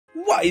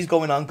What is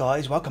going on,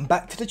 guys? Welcome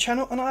back to the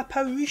channel and I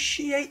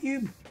appreciate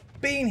you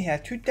being here.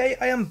 Today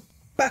I am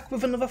back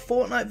with another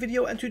Fortnite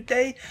video, and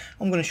today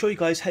I'm going to show you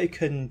guys how you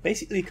can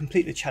basically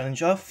complete the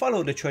challenge of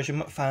follow the treasure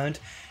map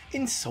found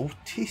in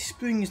Salty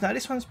Springs. Now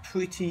this one's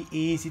pretty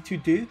easy to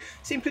do.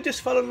 Simply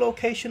just follow the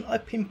location I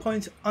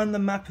pinpoint on the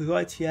map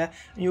right here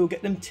and you'll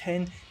get them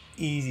 10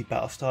 easy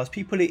battle stars.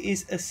 People, it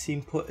is as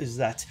simple as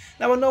that.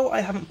 Now I know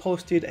I haven't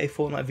posted a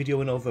Fortnite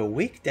video in over a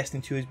week.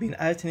 Destiny 2 has been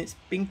out and it's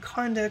been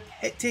kind of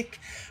hectic,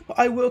 but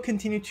I will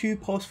continue to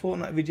post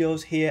Fortnite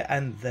videos here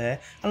and there,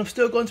 and I'm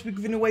still going to be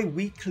giving away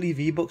weekly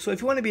V-Bucks. So if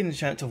you want to be in the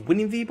chance of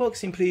winning V-Bucks,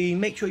 simply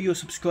make sure you're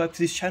subscribed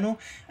to this channel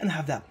and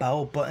have that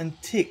bell button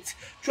ticked.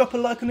 Drop a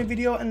like on the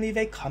video and leave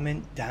a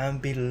comment down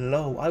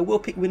below. I will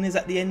pick winners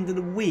at the end of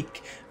the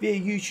week via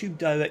YouTube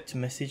direct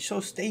message,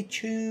 so stay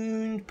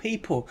tuned,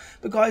 people.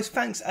 But guys,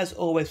 thanks as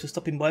always for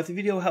stopping by. If the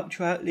video helped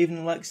you out, leaving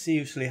a like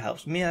seriously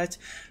helps me out,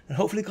 and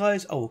hopefully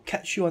guys I will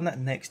catch you on that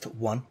next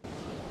one.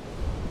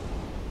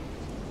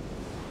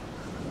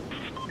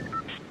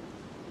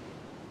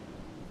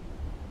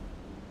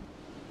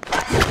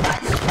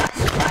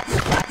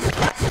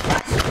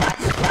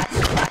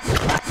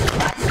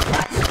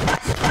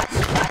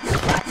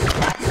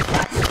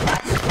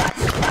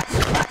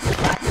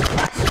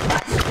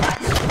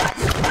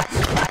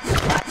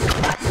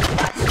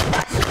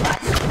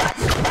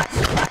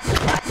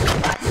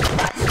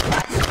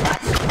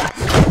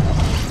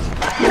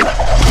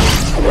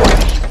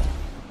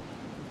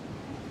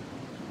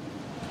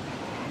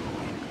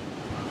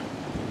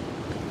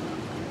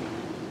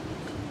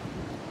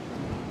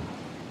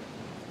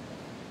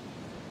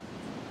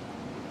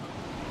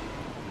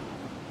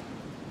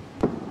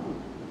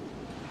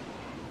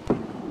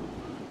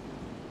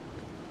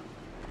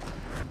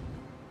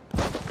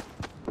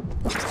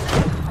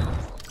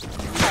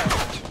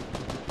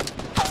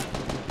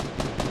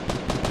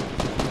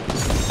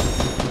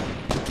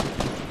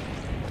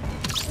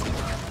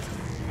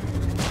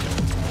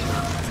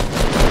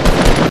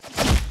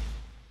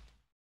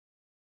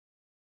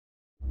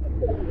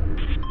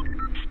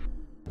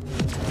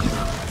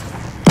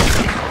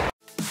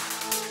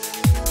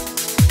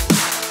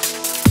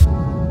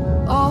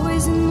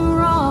 Always in the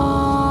wrong,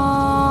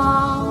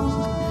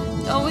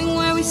 knowing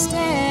where we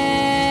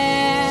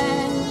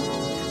stand,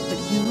 but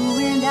you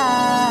and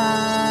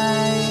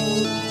I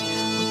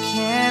will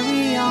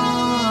carry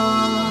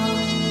on.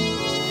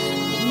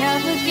 We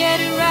never get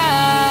it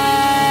right.